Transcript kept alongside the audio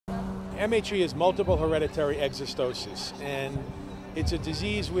MHE is multiple hereditary exostosis, and it's a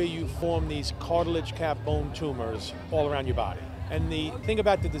disease where you form these cartilage cap bone tumors all around your body. And the thing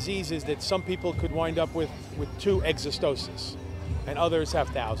about the disease is that some people could wind up with 2 exostoses, and others have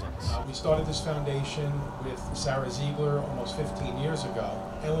thousands. We started this foundation with Sarah Ziegler almost 15 years ago,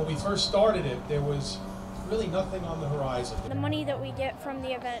 and when we first started it, there was really nothing on the horizon. The money that we get from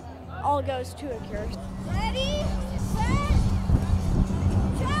the event all goes to a cure. Ready, set,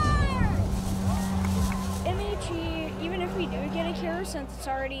 charge! MHE, even if we do get a cure, since it's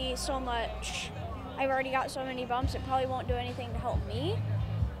already so much, I've already got so many bumps, it probably won't do anything to help me.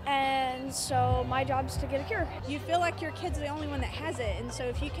 And so my job's to get a cure. You feel like your kid's the only one that has it, and so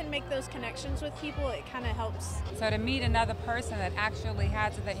if you can make those connections with people, it kind of helps. So to meet another person that actually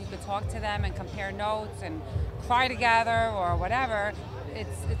has it, that you could talk to them and compare notes and cry together or whatever,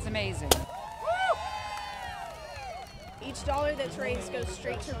 it's amazing. Each dollar that's raised goes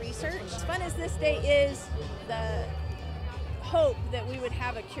straight to research. As fun as this day is, the hope that we would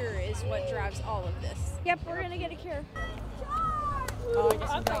have a cure is what drives all of this. Yep, we're gonna get a cure. Oh, I guess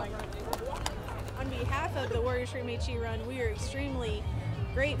I'm going. On behalf of the Warriors for MHE Run, we are extremely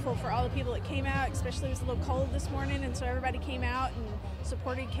grateful for all the people that came out, especially it was a little cold this morning, and so everybody came out and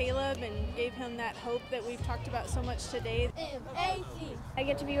supported Caleb and gave him that hope that we've talked about so much today. I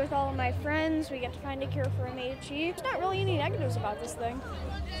get to be with all of my friends, we get to find a cure for MHE. There's not really any negatives about this thing.